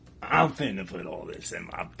I'm finna put all this in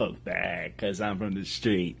my book bag because I'm from the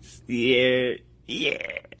streets. Yeah,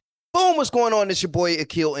 yeah. Boom, what's going on? It's your boy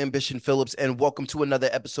Akil Ambition Phillips, and welcome to another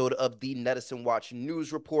episode of the Netizen Watch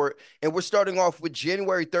News Report. And we're starting off with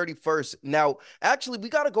January 31st. Now, actually, we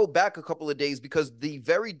got to go back a couple of days because the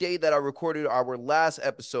very day that I recorded our last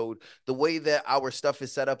episode, the way that our stuff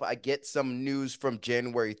is set up, I get some news from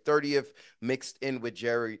January 30th mixed in with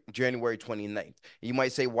January 29th. You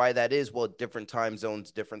might say why that is. Well, different time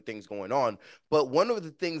zones, different things going on. But one of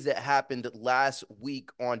the things that happened last week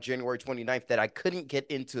on January 29th that I couldn't get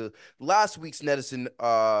into last week's Netizen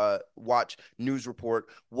Watch news report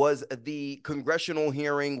was the congressional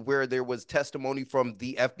hearing where there was testimony from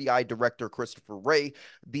the FBI director, Christopher Wray,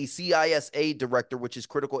 the CISA director, which is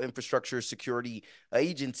Critical Infrastructure Security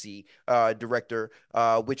Agency director,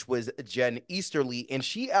 which was Jen Easterly. And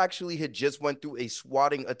she actually had just went through a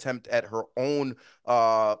swatting attempt at her own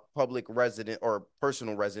public resident or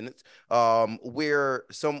personal residence, where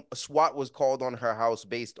some SWAT was called on her house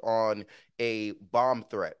based on a bomb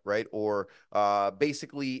threat, right? Or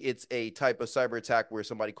basically, it's a type of cyber attack where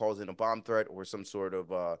somebody calls in a bomb threat or some sort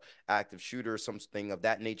of active shooter, something of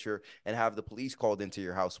that nature, and have the police called into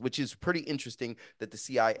your house, which is pretty interesting that the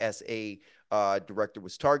CISA director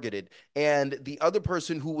was targeted. And the other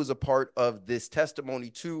person who was a part of this testimony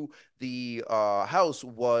to the House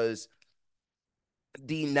was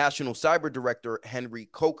the National Cyber Director, Henry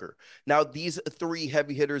Coker. Now, these three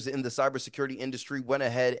heavy hitters in the cybersecurity industry went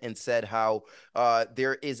ahead and said how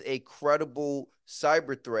there is a credible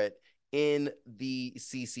cyber threat in the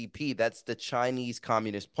CCP. That's the Chinese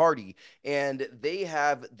Communist Party. And they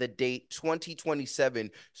have the date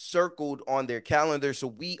 2027 circled on their calendar. So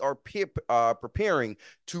we are preparing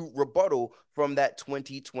to rebuttal from that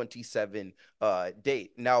 2027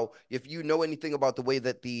 date. Now, if you know anything about the way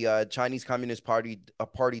that the Chinese Communist Party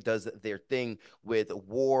does their thing with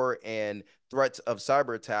war and threats of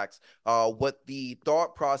cyber attacks, what the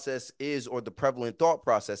thought process is, or the prevalent thought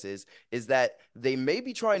process is that they may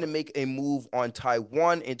be trying to make a move on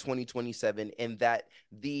Taiwan in 2027, and that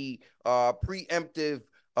the preemptive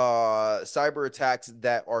cyber attacks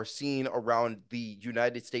that are seen around the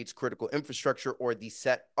United States critical infrastructure, or the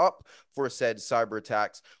set up for said cyber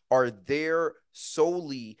attacks, are there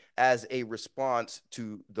solely as a response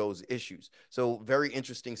to those issues. So very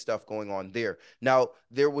interesting stuff going on there. Now,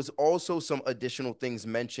 there was also some additional things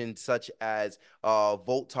mentioned, such as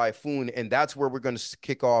Volt Typhoon, and that's where we're going to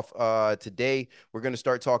kick off today. We're going to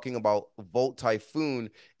start talking about Volt Typhoon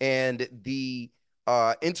and the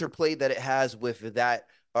interplay that it has with that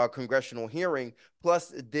congressional hearing,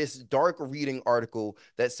 plus this dark reading article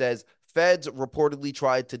that says feds reportedly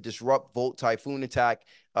tried to disrupt Volt Typhoon attack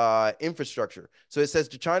infrastructure. So it says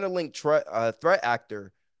the China linked threat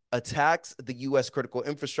actor attacks the U.S. critical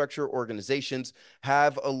infrastructure organizations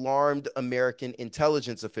have alarmed American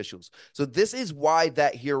intelligence officials. So this is why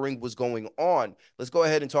that hearing was going on. Let's go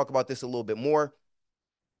ahead and talk about this a little bit more.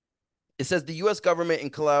 It says the U.S. government,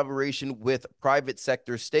 in collaboration with private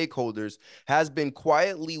sector stakeholders, has been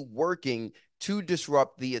quietly working to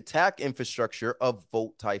disrupt the attack infrastructure of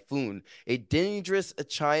Volt Typhoon, a dangerous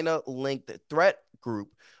China-linked threat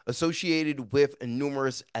group associated with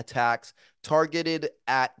numerous attacks targeted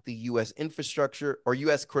at the U.S. infrastructure or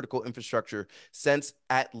U.S. critical infrastructure since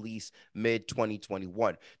at least mid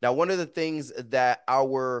 2021. Now, one of the things that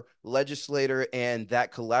our legislator and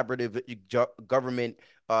that collaborative government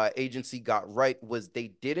agency got right was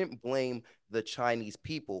they didn't blame the Chinese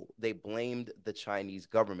people. They blamed the Chinese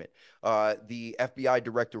government. The FBI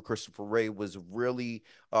director, Christopher Wray, was really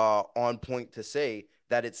on point to say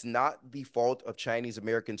that it's not the fault of Chinese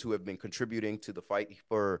Americans who have been contributing to the fight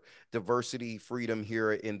for diversity, freedom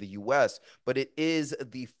here in the US, but it is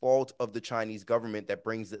the fault of the Chinese government that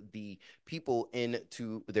brings the people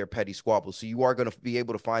into their petty squabbles. So you are going to be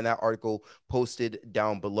able to find that article posted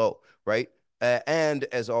down below, right? And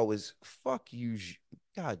as always, fuck you,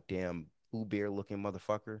 goddamn Pooh Bear looking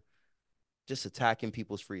motherfucker, just attacking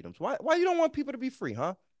people's freedoms. Why you don't want people to be free,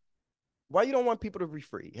 huh? Why you don't want people to be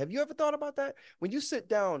free? Have you ever thought about that? When you sit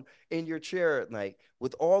down in your chair at night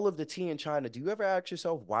with all of the tea in China, do you ever ask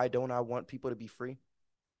yourself, why don't I want people to be free?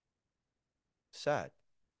 Sad,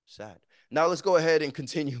 sad. Now let's go ahead and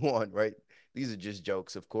continue on, right? These are just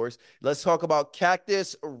jokes, of course. Let's talk about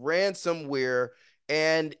Cactus ransomware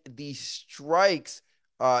and the strikes.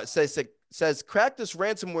 Says Cactus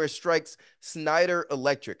ransomware strikes Snyder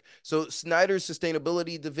Electric. So Snyder's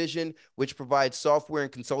sustainability division, which provides software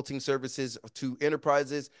and consulting services to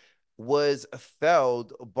enterprises, was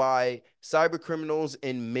felled by cyber criminals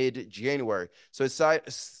in mid-January. So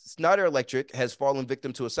Snyder Electric has fallen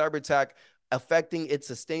victim to a cyber attack affecting its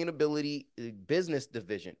sustainability business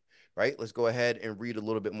division, right? Let's go ahead and read a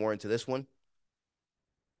little bit more into this one.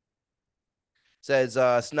 Says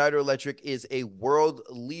Snyder Electric is a world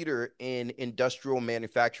leader in industrial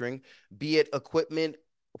manufacturing, be it equipment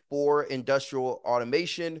for industrial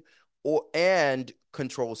automation or and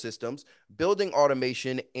control systems, building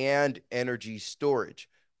automation, and energy storage.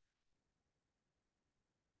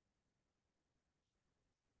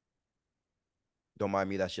 Don't mind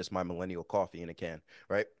me, that's just my millennial coffee in a can,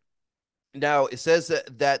 right? Now, it says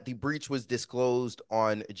that the breach was disclosed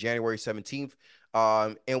on January 17th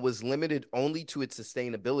and was limited only to its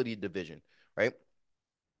sustainability division, right?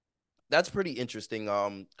 That's pretty interesting.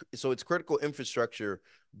 So it's critical infrastructure,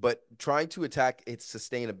 but trying to attack its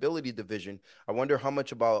sustainability division. I wonder how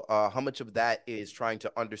much of that is trying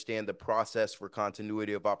to understand the process for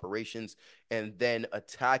continuity of operations and then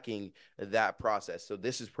attacking that process. So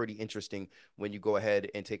this is pretty interesting when you go ahead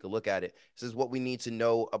and take a look at it. This is what we need to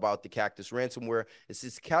know about the Cactus ransomware. It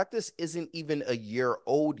says Cactus isn't even a year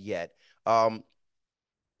old yet.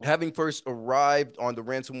 Having first arrived on the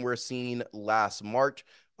ransomware scene last March.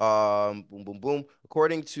 Boom, boom, boom.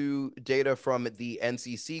 According to data from the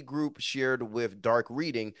NCC group shared with Dark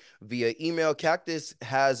Reading via email, Cactus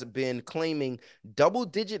has been claiming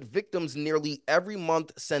double-digit victims nearly every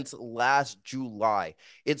month since last July.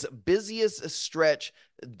 Its busiest stretch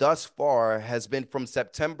thus far has been from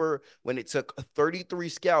September when it took 33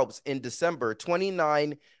 scalps, in December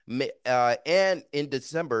 29 and in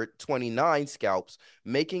December 29 scalps,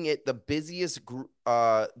 making it the busiest group,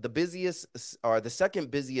 the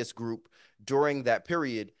second busiest group during that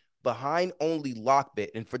period, behind only Lockbit.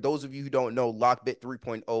 And for those of you who don't know, Lockbit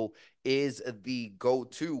 3.0 is the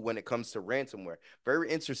go-to when it comes to ransomware. Very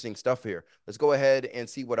interesting stuff here. Let's go ahead and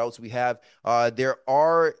see what else we have. There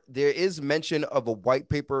is mention of a white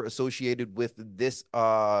paper associated with this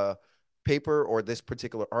paper or this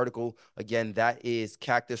particular article. Again, that is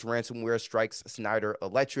Cactus Ransomware Strikes Snyder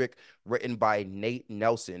Electric, written by Nate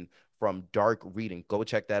Nelson from Dark Reading. Go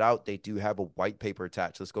check that out. They do have a white paper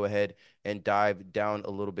attached. Let's go ahead and dive down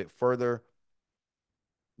a little bit further.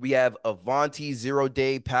 We have Avanti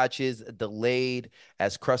 0-day patches delayed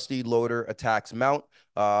as Krusty Loader attacks Mount.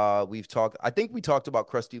 I think we talked about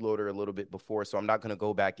Krusty Loader a little bit before, so I'm not going to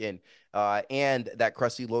go back in. And that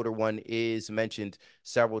Krusty Loader one is mentioned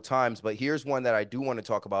several times, but here's one that I do want to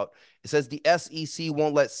talk about. It says the SEC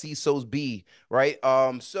won't let CISOs be, right?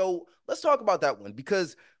 So let's talk about that one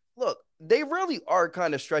because look, they really are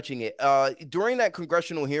kind of stretching it. During that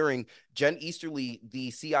congressional hearing, Jen Easterly,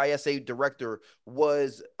 the CISA director,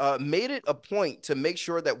 was made it a point to make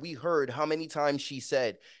sure that we heard how many times she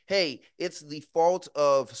said, "Hey, it's the fault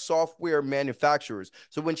of software manufacturers."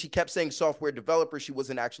 So when she kept saying software developers, she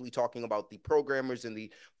wasn't actually talking about the programmers and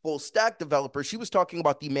the full stack developers. She was talking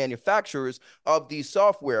about the manufacturers of the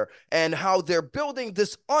software and how they're building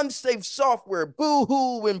this unsafe software. Boo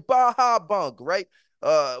hoo and baha bunk, right?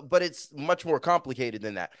 But it's much more complicated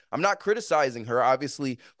than that. I'm not criticizing her.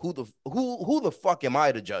 Obviously, who the fuck am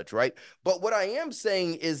I to judge, right? But what I am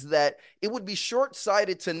saying is that it would be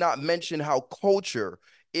short-sighted to not mention how culture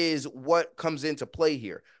is what comes into play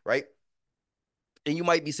here, right? And you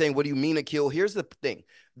might be saying, what do you mean, Akil? Here's the thing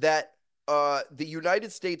that the United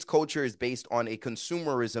States culture is based on a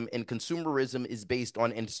consumerism, and consumerism is based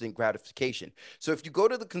on instant gratification. So if you go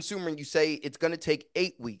to the consumer and you say it's going to take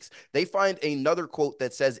 8 weeks, they find another quote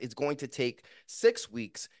that says it's going to take 6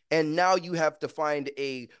 weeks. And now you have to find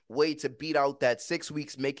a way to beat out that 6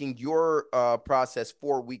 weeks, making your process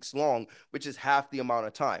 4 weeks long, which is half the amount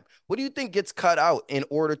of time. What do you think gets cut out in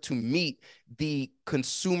order to meet the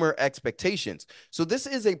consumer expectations? So this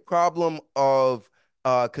is a problem of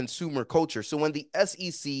consumer culture. So when the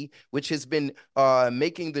SEC, which has been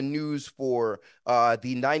making the news for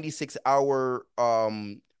the 96-hour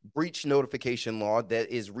breach notification law that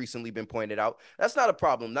is recently been pointed out, that's not a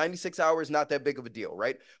problem. 96 hours, not that big of a deal,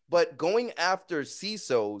 right? But going after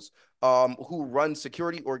CISOs who run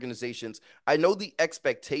security organizations, I know the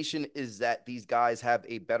expectation is that these guys have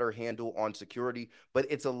a better handle on security, but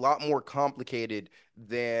it's a lot more complicated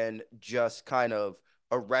than just kind of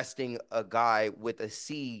arresting a guy with a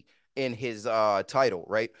C in his title,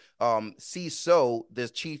 right? CISO, the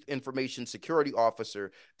Chief Information Security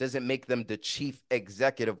Officer, doesn't make them the Chief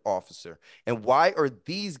Executive Officer. And why are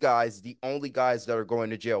these guys the only guys that are going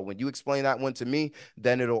to jail? When you explain that one to me,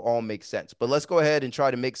 then it'll all make sense. But let's go ahead and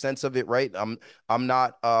try to make sense of it, right? I'm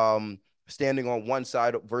not standing on one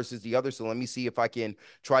side versus the other. So let me see if I can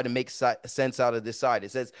try to make sense out of this side.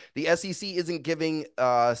 It says the SEC isn't giving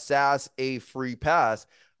SaaS a free pass.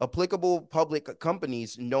 Applicable public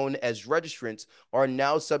companies known as registrants are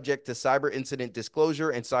now subject to cyber incident disclosure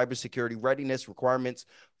and cybersecurity readiness requirements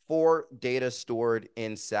for data stored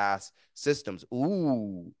in SaaS systems.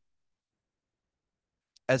 Ooh,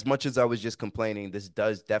 as much as I was just complaining, this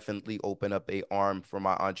does definitely open up a arm for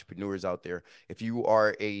my entrepreneurs out there. If you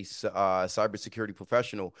are a cybersecurity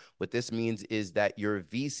professional, what this means is that your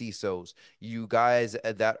VCSOs, you guys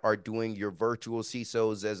that are doing your virtual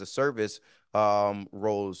CISOs as a service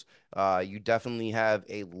roles, you definitely have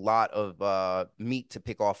a lot of meat to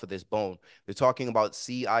pick off of this bone. They're talking about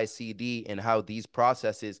CICD and how these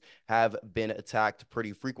processes have been attacked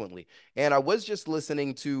pretty frequently. And I was just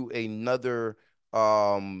listening to another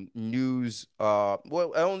news,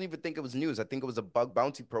 well, I don't even think it was news. I think it was a bug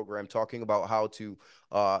bounty program talking about how to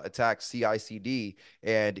attack CICD,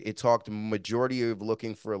 and it talked majority of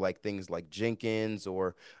looking for like things like Jenkins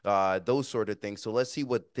or those sort of things. So let's see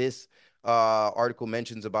what this article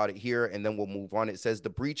mentions about it here, and then we'll move on. It says the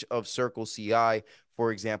breach of Circle CI,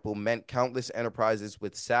 for example, meant countless enterprises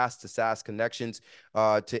with SaaS to SaaS connections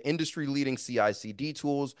to industry leading CI/CD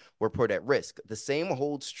tools were put at risk. The same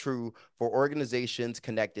holds true for organizations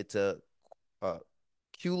connected to uh,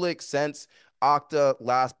 Kulik, Sense, Okta,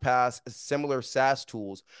 LastPass, similar SaaS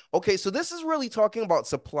tools. Okay, so this is really talking about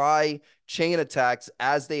supply chain attacks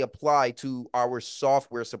as they apply to our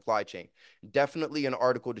software supply chain. Definitely an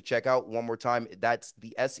article to check out one more time. That's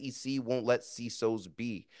the SEC won't let CISOs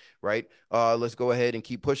be, right? Let's go ahead and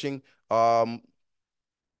keep pushing.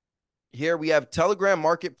 Here we have Telegram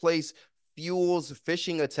Marketplace fuels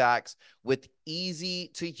phishing attacks with easy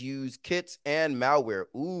to use kits and malware.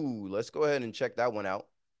 Ooh, let's go ahead and check that one out.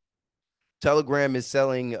 Telegram is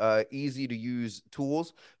selling easy to use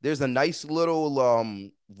tools. There's a nice little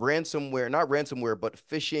ransomware, not ransomware, but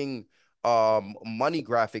phishing money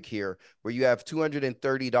graphic here where you have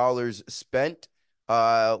 $230 spent.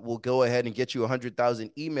 Will go ahead and get you 100,000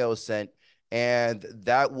 emails sent, and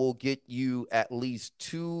that will get you at least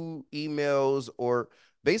two emails, or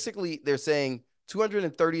basically they're saying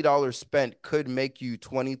 $230 spent could make you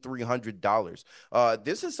 $2,300.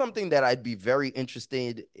 This is something that I'd be very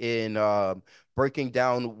interested in breaking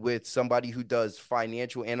down with somebody who does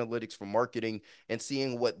financial analytics for marketing and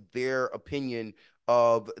seeing what their opinion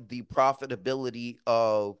of the profitability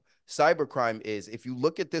of cybercrime is. If you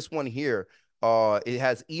look at this one here, it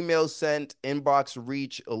has emails sent, inbox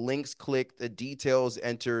reach, links clicked, the details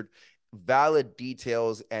entered, valid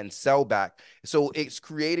details, and sellback. So it's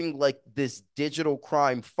creating like this digital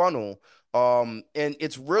crime funnel. And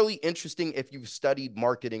it's really interesting if you've studied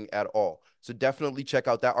marketing at all. So definitely check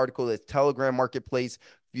out that article. It's Telegram Marketplace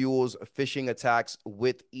fuels phishing attacks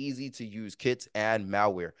with easy to use kits and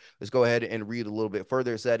malware. Let's go ahead and read a little bit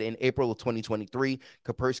further. It said in April of 2023,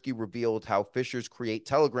 Kaspersky revealed how phishers create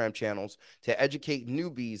Telegram channels to educate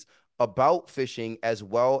newbies about phishing, as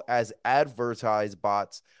well as advertise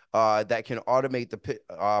bots that can automate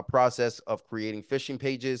the process of creating phishing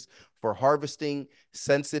pages for harvesting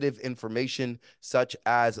sensitive information such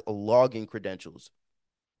as login credentials.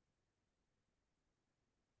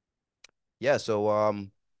 Yeah, so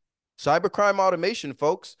cybercrime automation,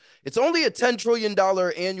 folks. It's only a $10 trillion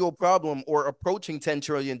annual problem, or approaching $10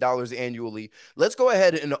 trillion annually. Let's go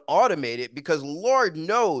ahead and automate it, because Lord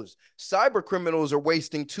knows cyber criminals are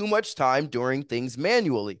wasting too much time doing things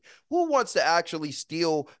manually. Who wants to actually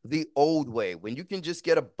steal the old way when you can just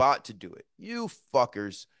get a bot to do it? You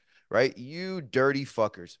fuckers, right? You dirty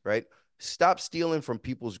fuckers, right? Stop stealing from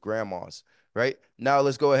people's grandmas, right? Now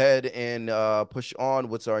let's go ahead and push on.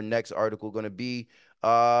 What's our next article going to be?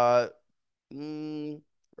 Uh, mm,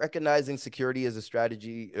 Recognizing security as a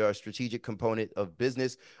strategic component of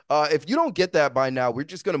business. If you don't get that by now, we're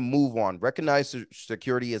just going to move on. Recognize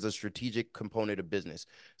security as a strategic component of business.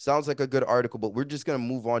 Sounds like a good article, but we're just going to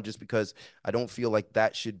move on just because I don't feel like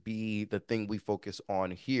that should be the thing we focus on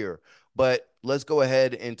here. But let's go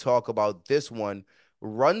ahead and talk about this one.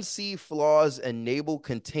 Run-C flaws enable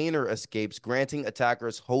container escapes, granting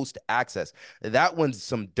attackers host access. That one's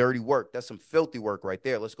some dirty work. That's some filthy work right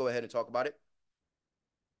there. Let's go ahead and talk about it.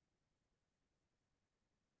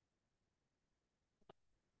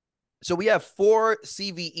 So we have four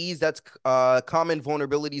CVEs, that's common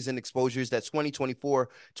vulnerabilities and exposures. That's 2024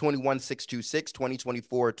 21626,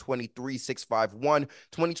 2024 23651,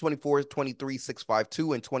 2024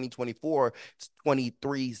 23652, and 2024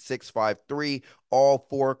 23653. All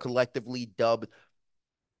four collectively dubbed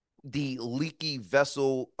the leaky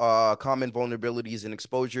vessel common vulnerabilities and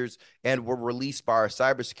exposures, and were released by our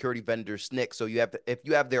cybersecurity vendor SNCC. So you have if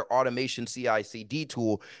you have their automation CI/CD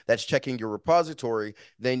tool that's checking your repository,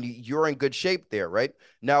 then you're in good shape there, right?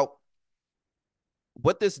 Now,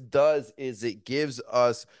 what this does is it gives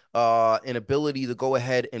us an ability to go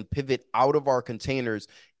ahead and pivot out of our containers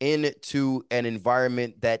into an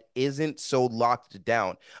environment that isn't so locked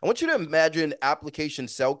down. I want you to imagine application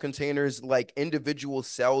cell containers like individual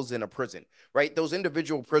cells in a prison, right? Those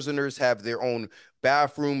individual prisoners have their own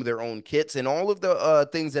bathroom, their own kits, and all of the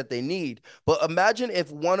things that they need. But imagine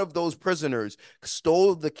if one of those prisoners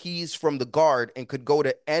stole the keys from the guard and could go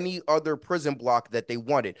to any other prison block that they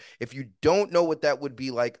wanted. If you don't know what that would be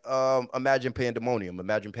like, imagine pandemonium.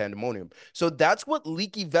 Imagine pandemonium. So that's what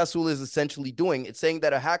Leaky Vessel is essentially doing. It's saying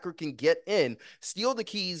that a hacker can get in, steal the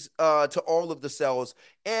keys to all of the cells,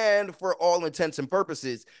 and for all intents and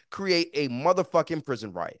purposes, create a motherfucking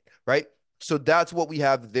prison riot, right? So that's what we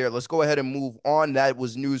have there. Let's go ahead and move on. That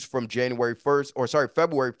was news from January 1st, or sorry,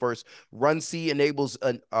 February 1st. Run C enables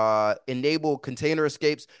enable container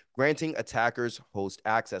escapes, granting attackers host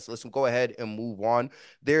access. Let's go ahead and move on.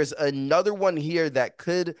 There's another one here that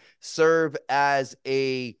could serve as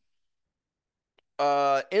a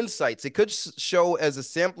insights. It could show as a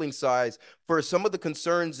sampling size for some of the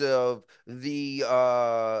concerns of the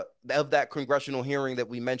of that congressional hearing that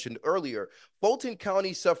we mentioned earlier. Fulton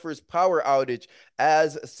County suffers power outage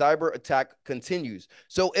as cyber attack continues.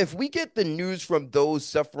 So if we get the news from those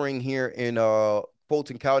suffering here in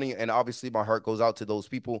Fulton County, and obviously my heart goes out to those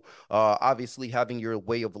people. Obviously, having your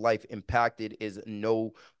way of life impacted is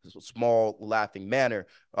no small laughing matter.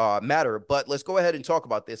 But let's go ahead and talk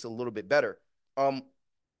about this a little bit better. Um,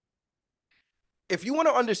 if you want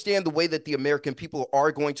to understand the way that the American people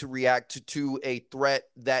are going to react to a threat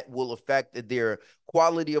that will affect their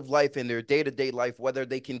quality of life and their day-to-day life, whether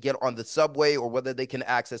they can get on the subway or whether they can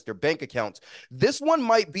access their bank accounts, this one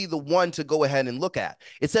might be the one to go ahead and look at.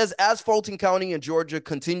 It says, as Fulton County in Georgia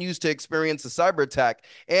continues to experience a cyber attack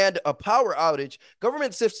and a power outage,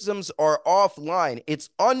 government systems are offline. It's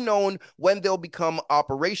unknown when they'll become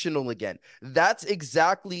operational again. That's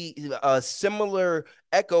exactly a similar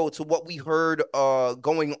echo to what we heard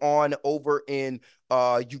going on over in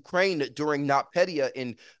Ukraine during NotPetya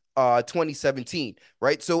in 2017,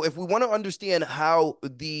 right? So if we want to understand how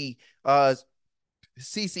the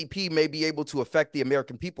CCP may be able to affect the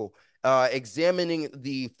American people, examining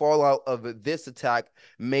the fallout of this attack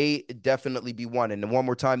may definitely be one. And one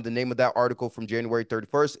more time, the name of that article from January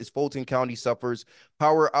 31st is Fulton County suffers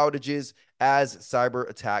power outages as cyber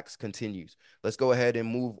attacks continues. Let's go ahead and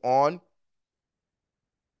move on.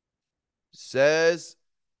 Says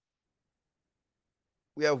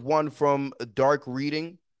we have one from Dark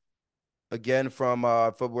Reading. Again, from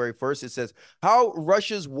February 1st, it says how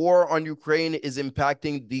Russia's war on Ukraine is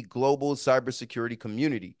impacting the global cybersecurity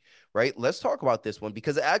community, right? Let's talk about this one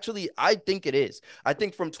because actually, I think it is. I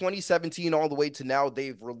think from 2017 all the way to now,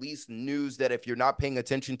 they've released news that if you're not paying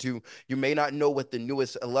attention to, you may not know what the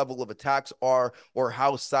newest level of attacks are or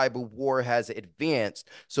how cyber war has advanced.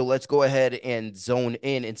 So let's go ahead and zone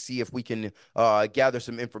in and see if we can gather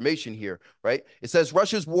some information here, right? It says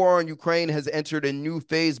Russia's war on Ukraine has entered a new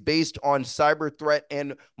phase based on cyber threat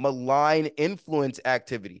and malign influence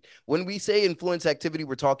activity. When we say influence activity,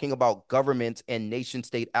 we're talking about governments and nation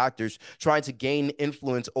state actors trying to gain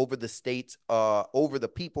influence over the states, over the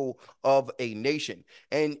people of a nation.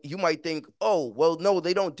 And you might think, oh, well, no,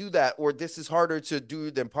 they don't do that, or this is harder to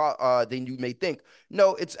do than you may think.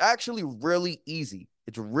 No, it's actually really easy.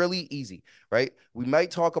 It's really easy, right? We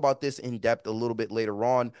might talk about this in depth a little bit later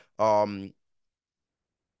on.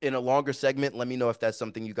 In a longer segment, let me know if that's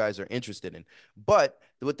something you guys are interested in. But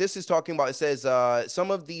what this is talking about, it says some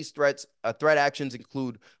of these threat actions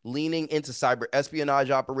include leaning into cyber espionage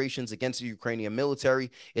operations against the Ukrainian military,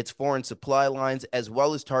 its foreign supply lines, as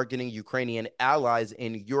well as targeting Ukrainian allies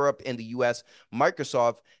in Europe and the US.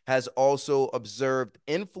 Microsoft has also observed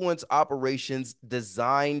influence operations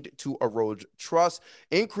designed to erode trust,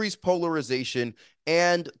 increase polarization,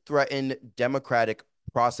 and threaten democratic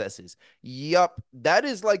processes. Yup, that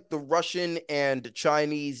is like the Russian and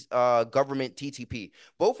Chinese government TTP.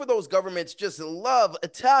 Both of those governments just love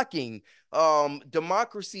attacking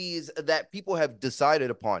democracies that people have decided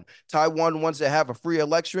upon. Taiwan wants to have a free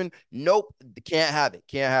election. Nope, can't have it.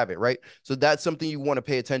 Can't have it, right? So that's something you want to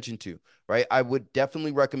pay attention to, right? I would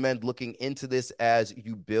definitely recommend looking into this as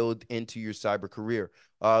you build into your cyber career.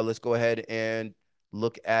 Let's go ahead and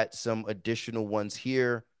look at some additional ones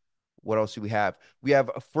here. What else do we have? We have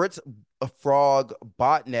a Fritz Frog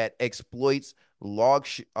botnet exploits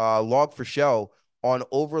log4shell on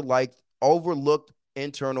overlooked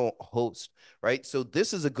internal host, right? So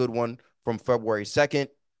this is a good one from February 2nd.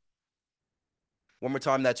 One more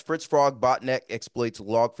time, that's Fritz Frog botnet exploits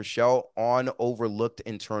log4shell on overlooked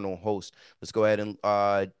internal host. Let's go ahead and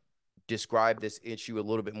describe this issue a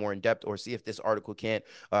little bit more in depth, or see if this article can't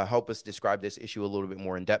help us describe this issue a little bit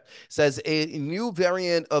more in depth. It says a new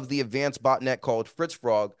variant of the advanced botnet called Fritz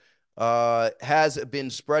Frog has been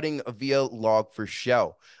spreading via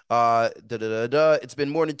Log4Shell. It's been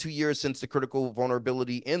more than 2 years since the critical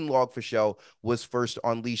vulnerability in Log4Shell was first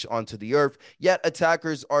unleashed onto the earth, yet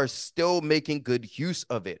attackers are still making good use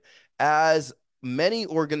of it, as many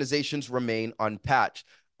organizations remain unpatched.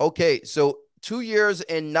 Okay, so 2 years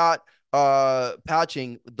and not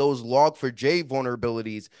patching those Log4j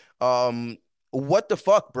vulnerabilities. What the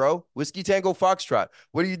fuck, bro? Whiskey Tango Foxtrot.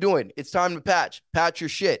 What are you doing? It's time to patch. Patch your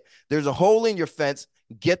shit. There's a hole in your fence.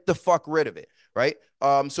 Get the fuck rid of it, right?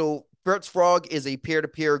 So Fritz Frog is a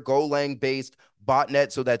peer-to-peer Golang based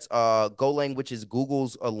botnet. So that's Golang, which is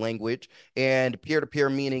Google's language, and peer-to-peer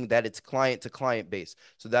meaning that it's client to client based.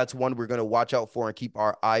 So that's one we're going to watch out for and keep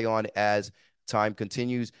our eye on as time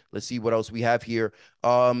continues. Let's see what else we have here.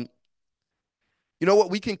 You know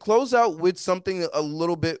what? We can close out with something a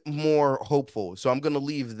little bit more hopeful. So I'm going to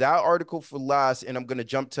leave that article for last, and I'm going to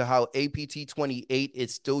jump to how APT 28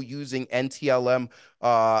 is still using NTLM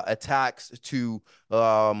attacks to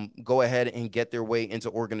go ahead and get their way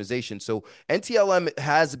into organizations. So NTLM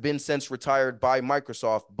has been since retired by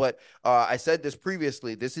Microsoft, but I said this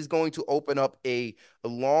previously. This is going to open up a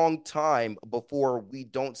long time before we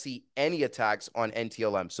don't see any attacks on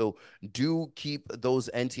NTLM. So do keep those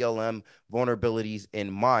NTLM vulnerabilities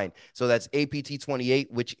in mind. So that's APT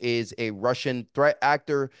 28, which is a Russian threat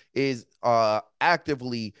actor, is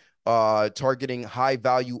actively targeting high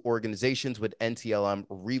value organizations with NTLM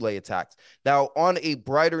relay attacks. Now, on a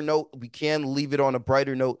brighter note, we can leave it on a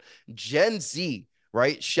brighter note. Gen Z,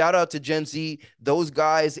 right? Shout out to Gen Z. Those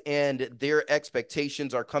guys and their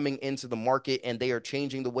expectations are coming into the market, and they are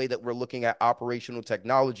changing the way that we're looking at operational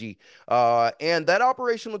technology. And that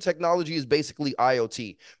operational technology is basically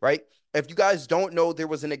IoT, right? If you guys don't know, there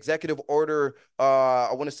was an executive order, I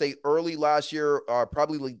want to say early last year,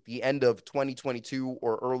 probably like the end of 2022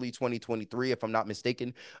 or early 2023, if I'm not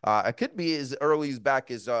mistaken. It could be as early as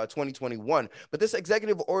back as 2021. But this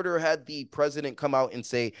executive order had the president come out and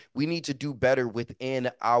say, we need to do better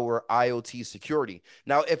within our IoT security.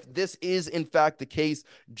 Now, if this is in fact the case,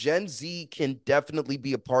 Gen Z can definitely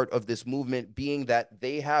be a part of this movement, being that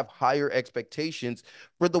they have higher expectations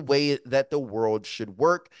for the way that the world should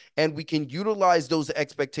work. And we can utilize those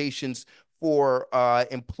expectations for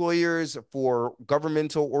employers, for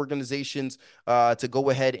governmental organizations to go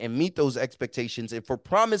ahead and meet those expectations, and for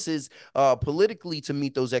promises politically to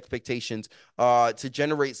meet those expectations to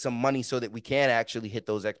generate some money so that we can actually hit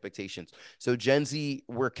those expectations. So Gen Z,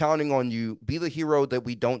 we're counting on you. Be the hero that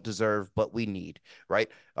we don't deserve, but we need, right?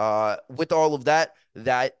 With all of that,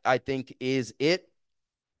 that I think is it.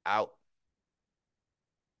 Out.